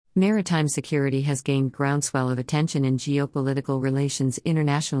Maritime security has gained groundswell of attention in geopolitical relations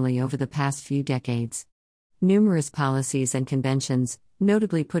internationally over the past few decades. Numerous policies and conventions,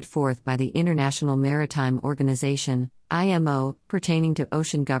 notably put forth by the International Maritime Organization, IMO, pertaining to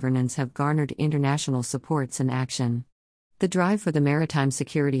ocean governance have garnered international supports and action. The drive for the maritime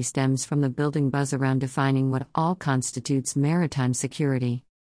security stems from the building buzz around defining what all constitutes maritime security.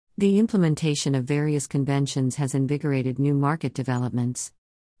 The implementation of various conventions has invigorated new market developments.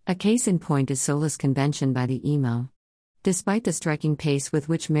 A case in point is SOLAS Convention by the IMO. Despite the striking pace with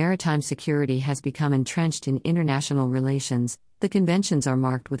which maritime security has become entrenched in international relations, the conventions are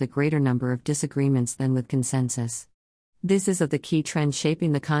marked with a greater number of disagreements than with consensus. This is of the key trend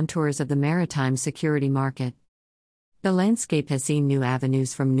shaping the contours of the maritime security market. The landscape has seen new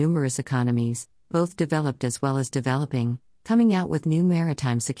avenues from numerous economies, both developed as well as developing, coming out with new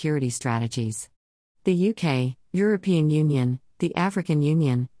maritime security strategies. The UK, European Union, the African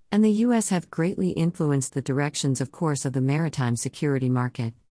Union, and the US have greatly influenced the directions of course of the maritime security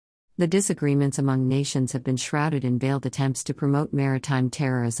market. The disagreements among nations have been shrouded in veiled attempts to promote maritime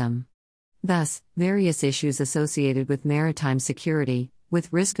terrorism. Thus, various issues associated with maritime security,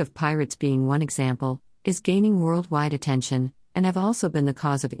 with risk of pirates being one example, is gaining worldwide attention, and have also been the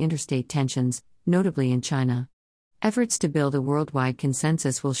cause of interstate tensions, notably in China. Efforts to build a worldwide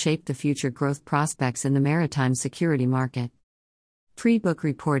consensus will shape the future growth prospects in the maritime security market. Pre-book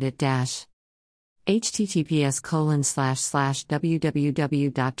report at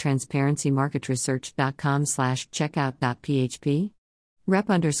https://www.transparencymarketresearch.com/checkout.php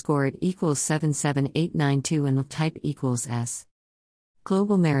rep_it=77892 and type =s.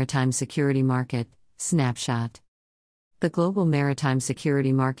 Global Maritime Security Market, Snapshot. The global maritime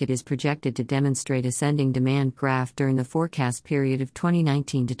security market is projected to demonstrate ascending demand graph during the forecast period of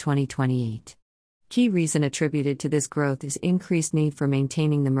 2019 to 2028. Key reason attributed to this growth is increased need for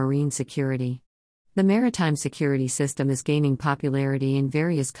maintaining the marine security. The maritime security system is gaining popularity in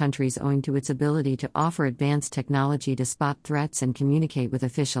various countries owing to its ability to offer advanced technology to spot threats and communicate with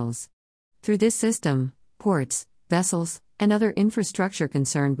officials. Through this system, ports, vessels, and other infrastructure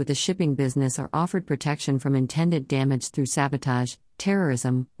concerned with the shipping business are offered protection from intended damage through sabotage,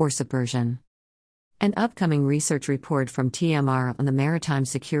 terrorism, or subversion. An upcoming research report from TMR on the maritime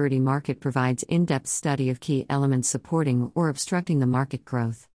security market provides in-depth study of key elements supporting or obstructing the market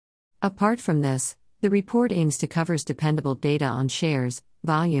growth. Apart from this, the report aims to cover dependable data on shares,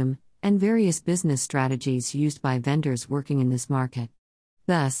 volume, and various business strategies used by vendors working in this market.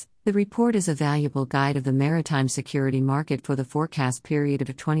 Thus, the report is a valuable guide of the maritime security market for the forecast period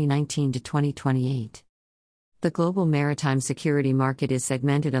of 2019 to 2028. The global maritime security market is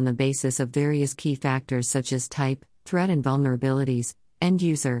segmented on the basis of various key factors such as type, threat and vulnerabilities, end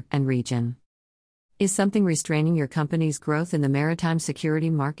user, and region. Is something restraining your company's growth in the maritime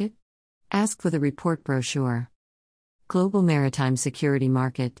security market? Ask for the report brochure. Global Maritime Security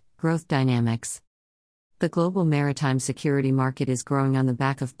Market, Growth Dynamics. The global maritime security market is growing on the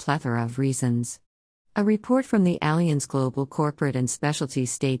back of plethora of reasons. A report from the Allianz Global Corporate and Specialty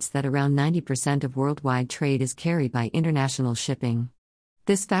states that around 90% of worldwide trade is carried by international shipping.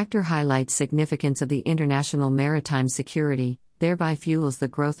 This factor highlights significance of the international maritime security, thereby fuels the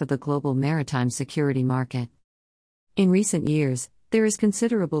growth of the global maritime security market. In recent years, there is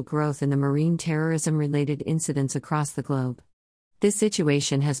considerable growth in the marine terrorism-related incidents across the globe. This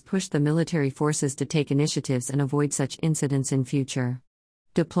situation has pushed the military forces to take initiatives and avoid such incidents in future.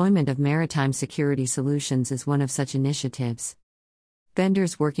 Deployment of maritime security solutions is one of such initiatives.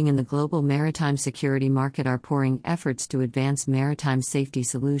 Vendors working in the global maritime security market are pouring efforts to advance maritime safety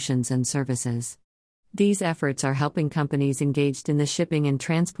solutions and services. These efforts are helping companies engaged in the shipping and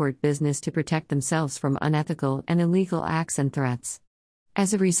transport business to protect themselves from unethical and illegal acts and threats.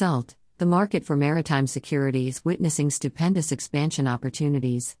 As a result, the market for maritime security is witnessing stupendous expansion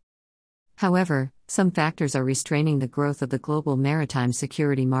opportunities. However, some factors are restraining the growth of the global maritime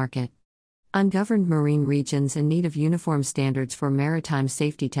security market. Ungoverned marine regions in need of uniform standards for maritime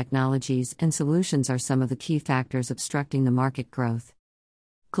safety technologies and solutions are some of the key factors obstructing the market growth.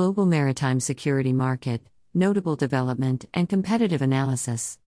 Global Maritime Security Market, Notable Development and Competitive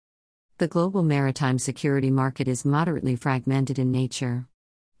Analysis. The global maritime security market is moderately fragmented in nature.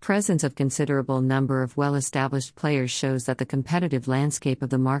 Presence of considerable number of well-established players shows that the competitive landscape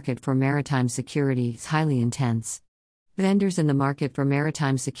of the market for maritime security is highly intense. Vendors in the market for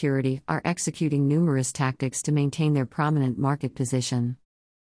maritime security are executing numerous tactics to maintain their prominent market position.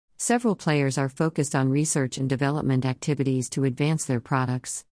 Several players are focused on research and development activities to advance their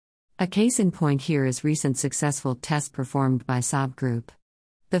products. A case in point here is recent successful tests performed by Saab Group.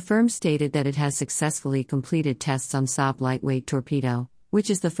 The firm stated that it has successfully completed tests on Saab lightweight torpedo, which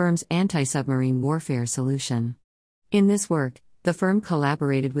is the firm's anti-submarine warfare solution. In this work, the firm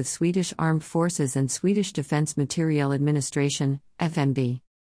collaborated with Swedish Armed Forces and Swedish Defence Materiel Administration, FMB.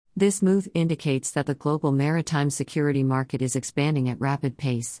 This move indicates that the global maritime security market is expanding at rapid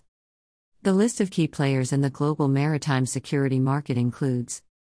pace. The list of key players in the global maritime security market includes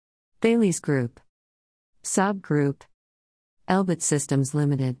Thales Group, Saab Group, Elbit Systems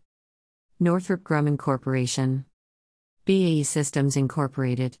Limited, Northrop Grumman Corporation, BAE Systems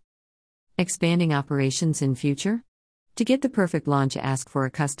Incorporated. Expanding operations in future? To get the perfect launch, ask for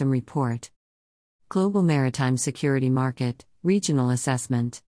a custom report. Global Maritime Security Market, Regional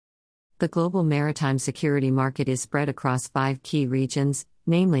Assessment. The global maritime security market is spread across 5 key regions,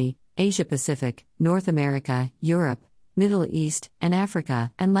 namely, Asia-Pacific, North America, Europe, Middle East, and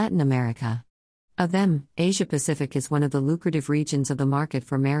Africa, and Latin America. Of them, Asia-Pacific is one of the lucrative regions of the market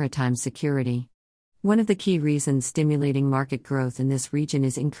for maritime security. One of the key reasons stimulating market growth in this region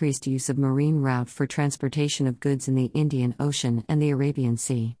is increased use of marine route for transportation of goods in the Indian Ocean and the Arabian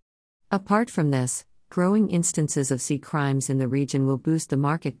Sea. Apart from this, growing instances of sea crimes in the region will boost the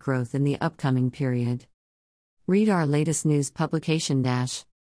market growth in the upcoming period. Read our latest news publication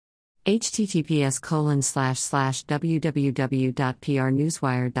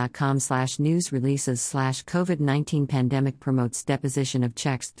https://www.prnewswire.com/news releases/COVID-19 pandemic promotes deposition of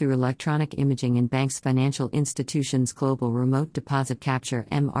checks through electronic imaging in banks. Financial institutions global remote deposit capture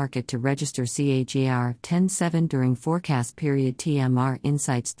market to register CAGR 10.7 during forecast period. TMR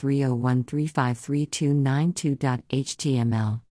Insights 301353292.html